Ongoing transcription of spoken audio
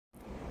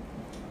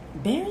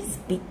Bear's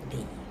Big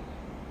Day.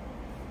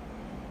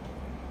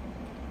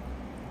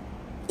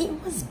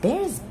 It was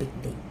Bear's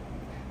big day.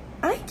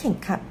 I can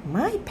cut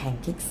my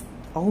pancakes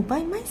all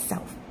by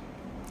myself,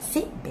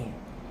 said Bear.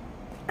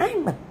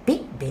 I'm a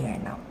big bear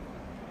now.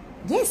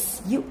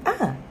 Yes, you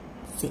are,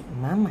 said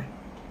Mama.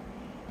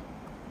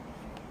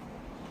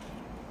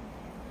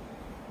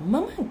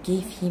 Mama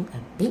gave him a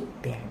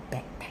big bear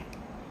backpack.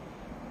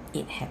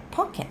 It had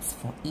pockets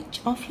for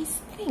each of his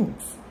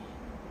things: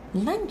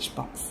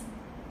 lunchbox,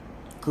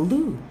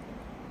 glue,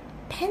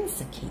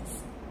 pencil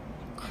case,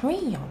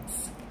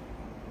 crayons.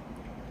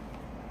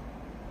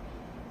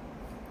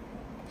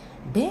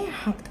 Bear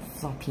hugged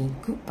Floppy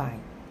goodbye.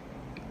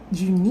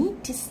 You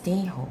need to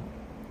stay home,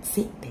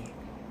 said Bear.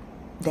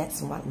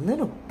 That's what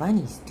little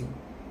bunnies do.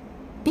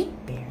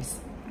 Big bears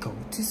go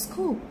to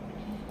school.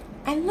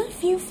 I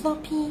love you,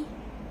 Floppy.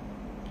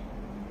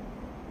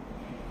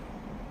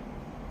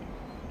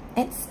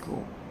 At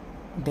school,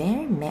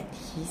 Bear met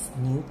his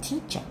new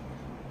teacher.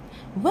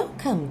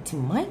 Welcome to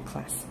my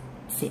class,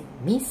 said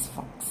Miss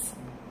Fox.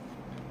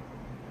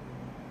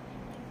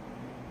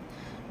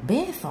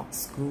 Bear thought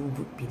school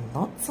would be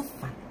lots of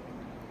fun,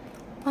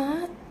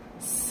 but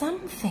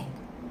something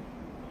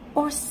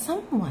or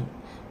someone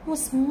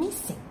was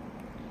missing.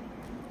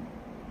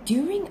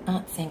 During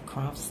arts and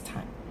crafts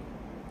time,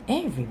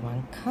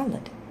 everyone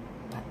colored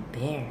but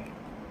Bear.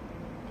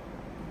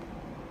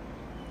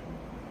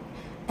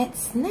 At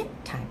snack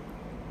time,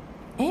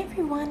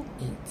 everyone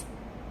ate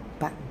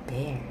but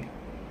Bear.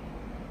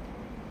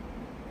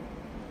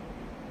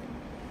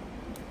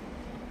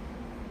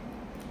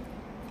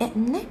 At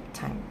nap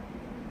time,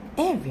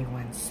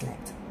 everyone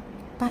slept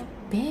but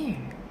Bear.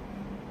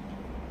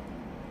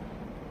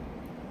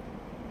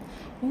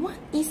 What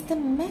is the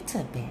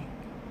matter, Bear?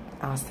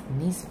 Asked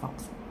Miss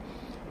Fox.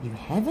 You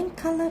haven't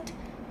colored,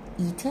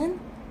 eaten,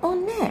 or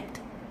napped.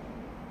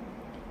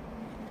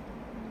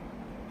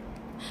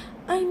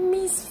 I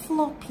miss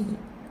Floppy,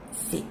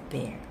 said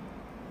Bear.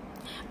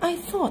 I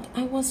thought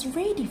I was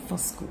ready for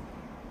school.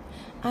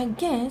 I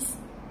guess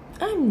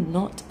I'm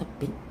not a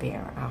big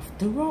bear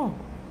after all.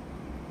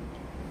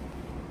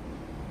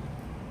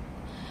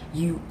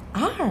 You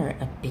are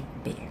a big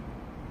bear.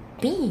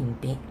 Being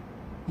big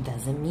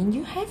doesn't mean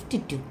you have to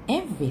do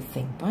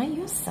everything by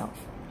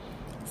yourself,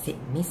 said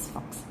Miss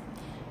Fox.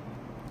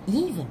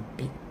 Even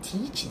big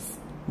teachers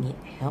need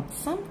help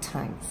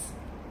sometimes.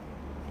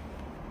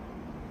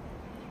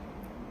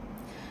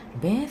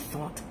 Bear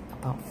thought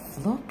about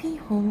Floppy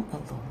home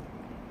alone.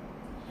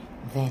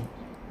 Then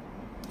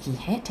he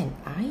had an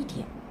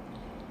idea.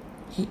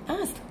 He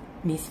asked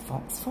Miss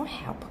Fox for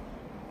help.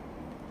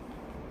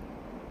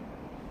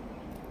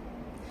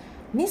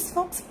 Miss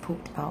Fox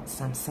pulled out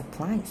some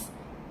supplies,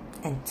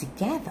 and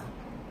together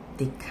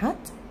they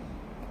cut,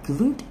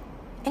 glued,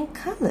 and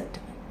colored.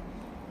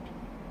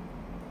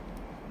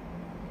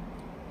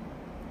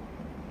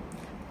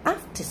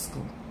 After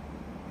school,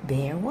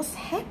 Bear was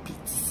happy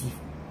to see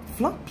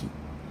Floppy.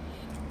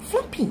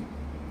 Floppy,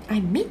 I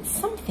made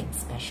something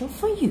special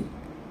for you.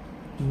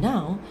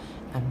 Now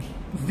I'm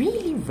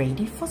really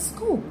ready for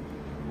school.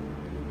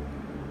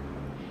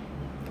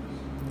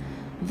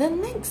 The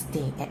next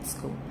day at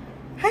school,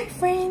 hi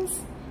friends,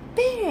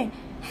 Bear,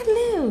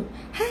 hello,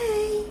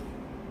 hi.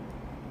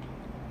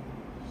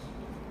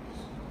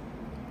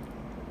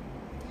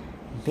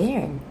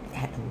 Bear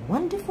had a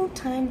wonderful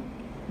time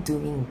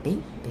doing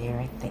big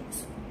bear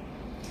things.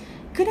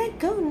 Could I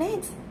go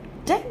next?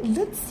 That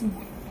looks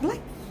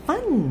like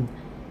fun.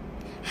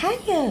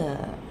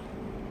 Hiya!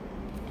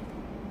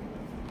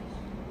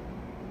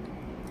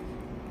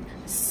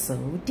 So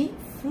did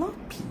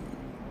Floppy.